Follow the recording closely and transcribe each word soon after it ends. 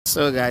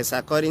So guys,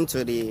 according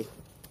to the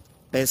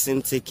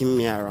person taking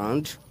me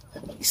around,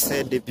 he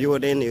said the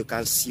building you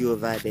can see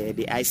over there,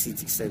 the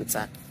ICT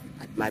center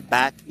at my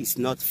back, is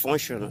not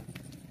functional.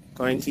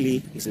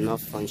 Currently it's not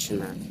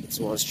functional. It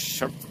was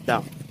shut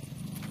down,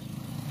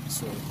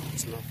 so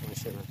it's not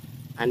functional.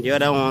 And the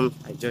other one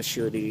I just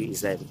showed you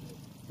is the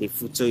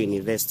FUTO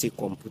University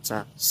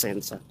Computer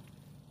Center.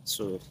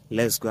 So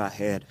let's go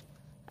ahead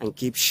and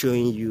keep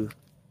showing you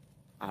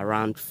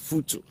around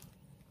FUTO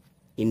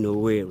in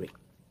Owerri.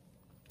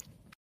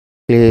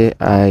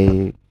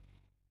 I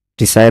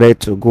decided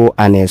to go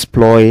and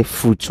explore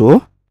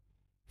FUTO.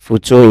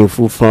 FUTO in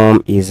full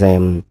form is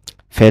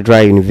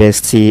Federal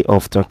University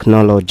of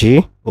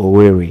Technology,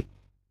 Owerri.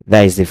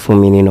 That is the full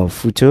meaning of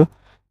FUTO.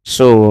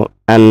 So,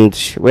 and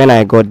when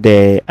I got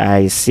there,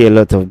 I see a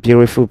lot of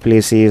beautiful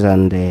places,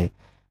 and I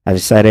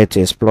decided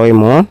to explore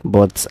more.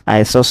 But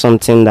I saw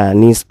something that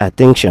needs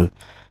attention,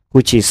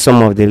 which is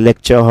some of the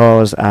lecture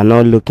halls are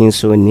not looking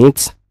so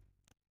neat.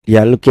 They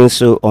are looking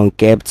so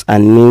unkept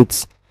and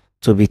neat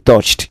to be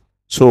touched.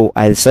 So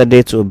I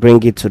decided to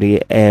bring it to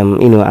the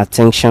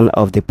attention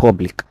of the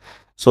public.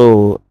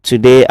 So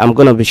today I'm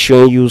gonna be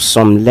showing you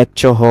some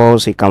lecture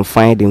halls you can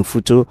find in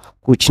FUTO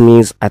which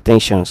needs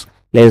attentions.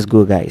 Let's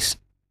go, guys.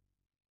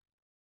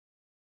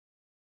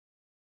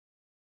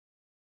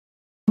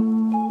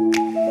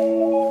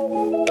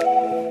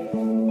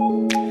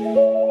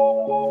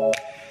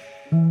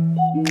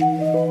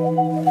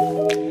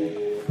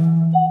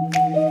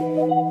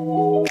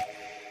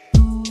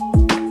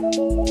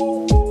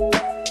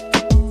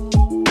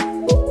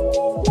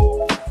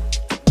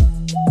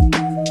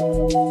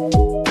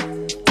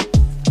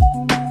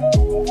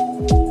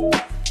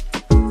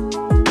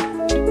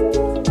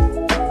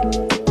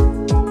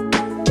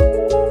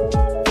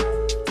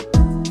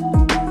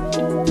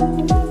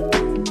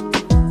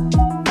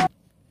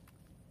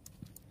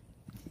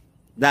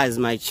 That is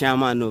my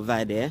chairman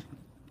over there,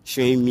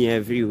 showing me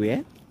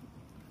everywhere.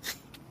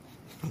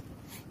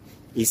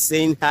 He's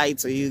saying hi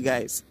to you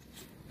guys.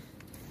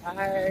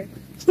 Hi.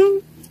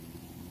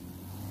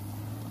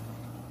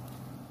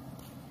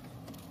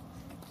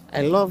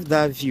 I love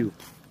that view.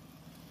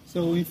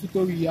 So in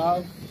FUTO we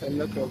have a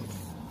lot of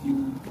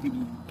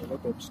building, a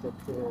lot of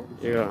structure.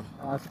 Yeah.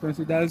 As you can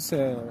see, that's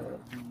the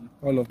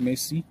Hall of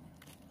Mercy.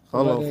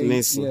 Hall of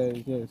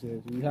Mercy. Yes.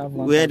 We have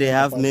one where they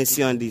have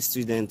mercy on the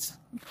students.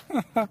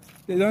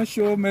 They don't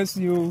show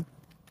mercy.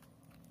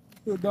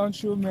 They don't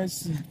show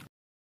mercy.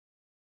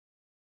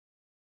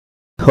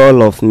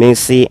 Hall of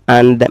Mercy,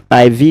 and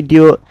my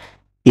video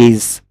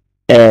is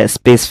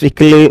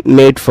specifically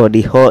made for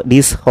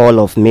this Hall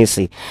of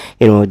Mercy.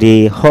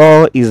 The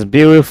hall is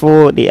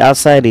beautiful, the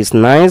outside is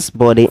nice,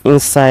 but the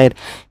inside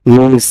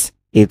needs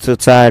a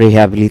total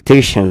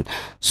rehabilitation.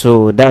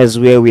 So that is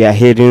where we are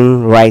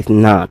heading right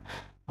now.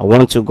 I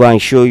want to go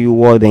and show you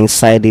what the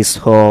inside this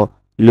hall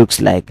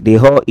looks like. The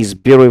hall is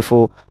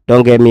beautiful,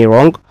 don't get me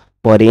wrong,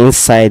 but the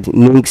inside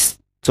needs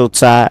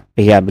total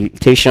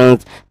rehabilitation.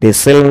 The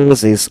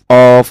ceilings is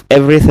off,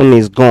 everything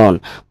is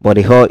gone, but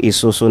the hall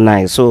is also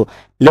nice. So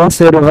let's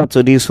head over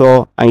to this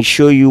hall and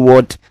show you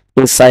what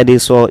inside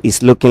this hall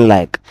is looking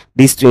like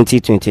this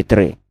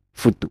 2023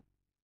 FUTO.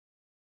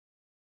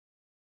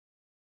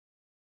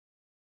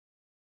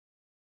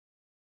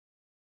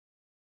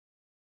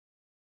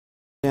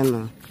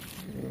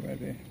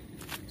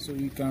 So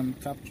you can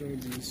capture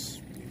this.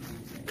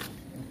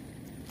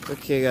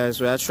 Okay guys,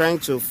 we are trying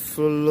to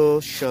follow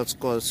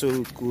shortcuts so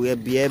we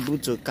could be able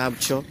to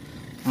capture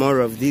more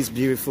of this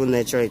beautiful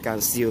nature you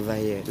can see over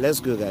here. Let's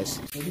go, guys.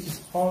 So this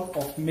is Hall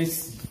of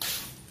Mercy.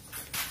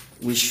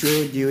 We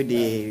showed you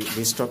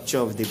the structure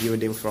of the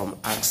building from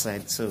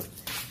outside, so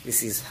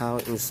this is how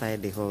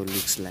inside the hall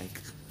looks like.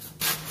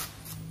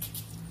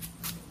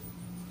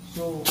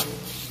 So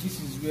this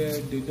is where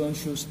they don't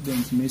show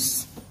students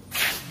mercy.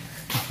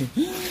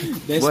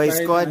 But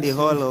it's called the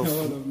Hall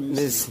of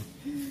Mercy.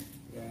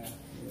 Yeah.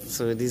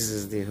 So this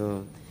is the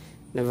hall.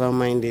 Never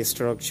mind the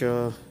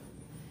structure.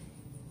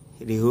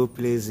 The whole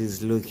place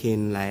is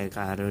looking like,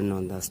 I don't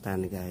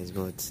understand, guys,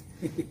 but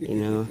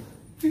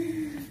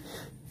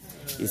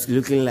it's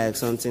looking like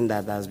something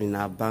that has been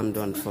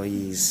abandoned for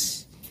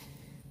years.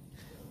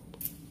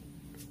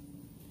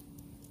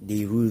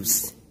 The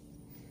roofs,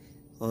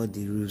 all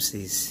the roofs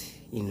is,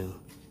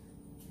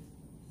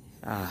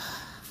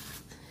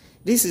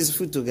 this is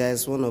FUTO,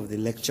 guys, one of the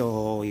lecture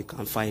hall you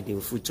can find in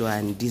FUTO,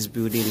 and this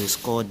building is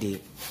called the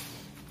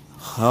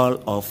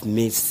Hall of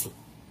Mercy.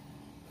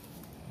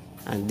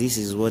 And this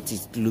is what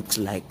it looks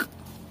like.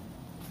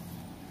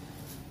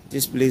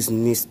 This place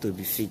needs to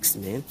be fixed,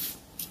 man.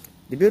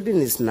 The building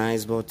is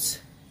nice, but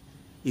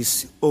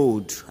it's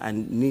old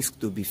and needs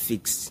to be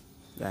fixed,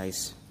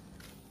 guys.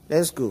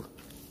 Let's go.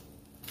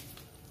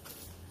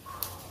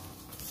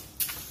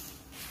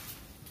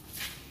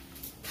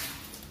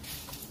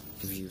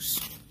 Views.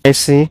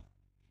 Mercy.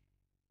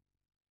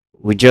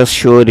 We just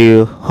showed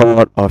you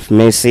Hall of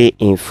Mercy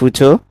in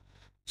FUTO.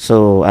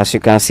 So as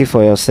you can see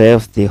for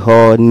yourself, the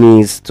hall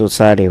needs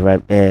total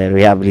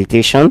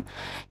rehabilitation.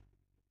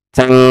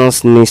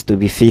 Things needs to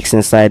be fixed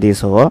inside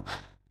this hall.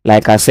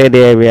 Like I said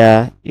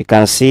earlier, you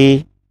can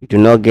see, do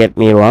not get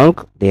me wrong,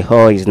 the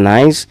hall is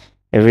nice.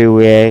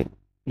 Everywhere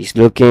is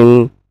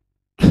looking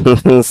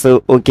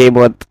so okay,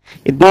 but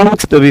it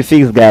needs to be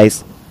fixed,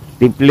 guys.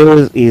 The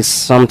place is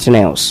something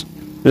else.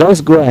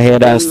 Let's go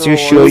ahead and still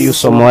show you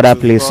some other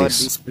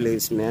places. This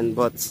place, man,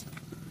 but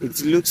it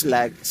looks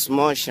like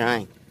small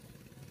shrine.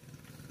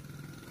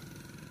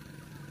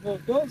 No,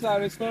 those are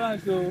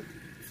restaurants though.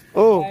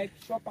 Oh, Like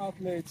shop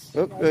outlets.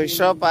 okay,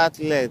 shop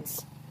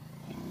outlets.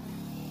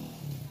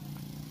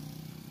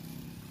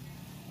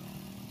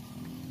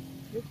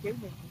 Okay.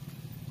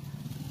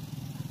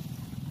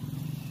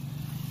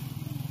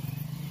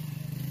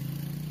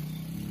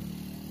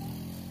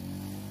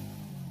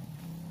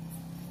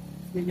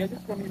 You're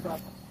just coming back.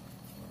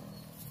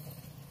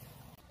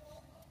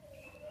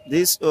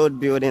 This old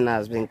building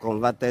has been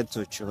converted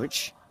to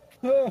church.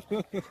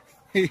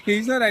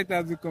 It's not like it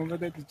has been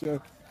converted to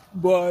church,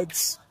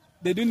 but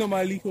they do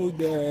normally hold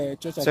the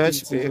church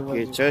activities over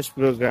there. Church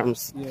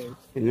programs. Yes.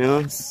 You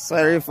know,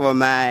 sorry for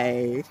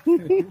my.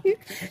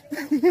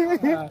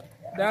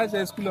 That's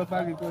a school of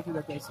agriculture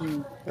that I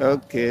see.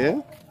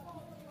 Okay.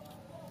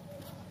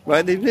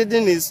 But the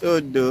building is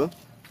old though.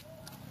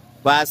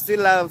 But I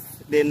still have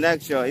the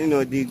nature, you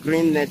know, the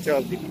green nature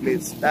of the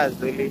place. That's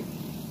really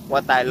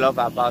what I love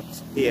about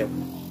here.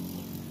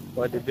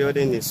 But the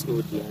building is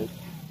old, man.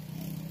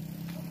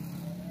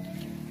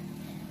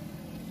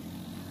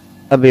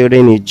 The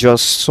building you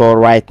just saw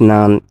right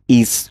now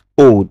is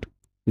old.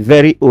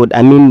 Very old.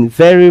 I mean,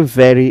 very,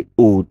 very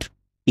old.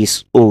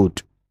 It's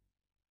old.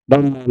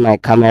 Don't mind my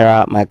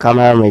camera. My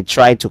camera may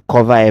try to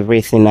cover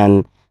everything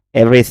and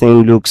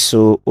everything looks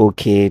so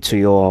okay to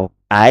your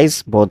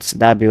eyes, but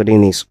that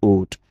building is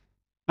old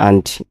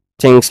and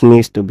things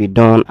needs to be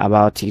done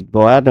about it.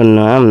 But I don't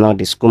know, I'm not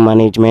the school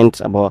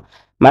management, but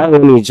my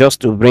aim is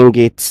just to bring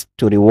it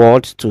to the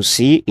world to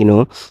see, you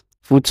know.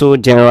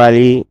 FUTO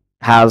generally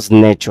has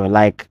nature.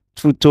 Like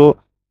FUTO,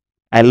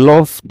 I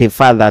love the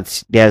fact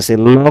that there's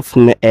enough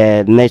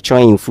nature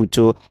in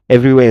FUTO.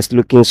 Everywhere is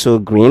looking so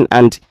green.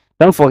 And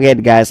don't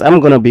forget, guys, I'm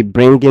gonna be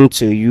bringing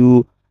to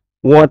you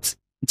what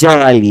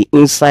generally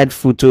inside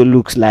FUTO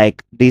looks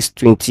like this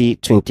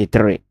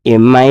 2023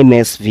 in my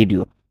next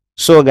video.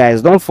 So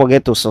guys, don't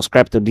forget to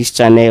subscribe to this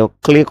channel,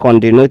 click on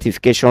the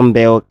notification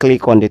bell,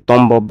 click on the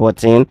thumb up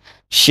button,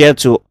 share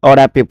to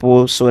other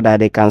people so that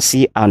they can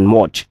see and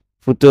watch.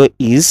 FUTO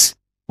is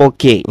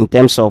okay in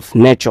terms of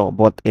nature,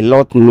 but a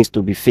lot needs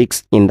to be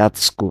fixed in that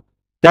school.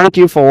 Thank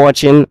you for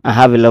watching and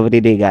have a lovely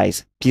day,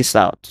 guys. Peace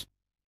out.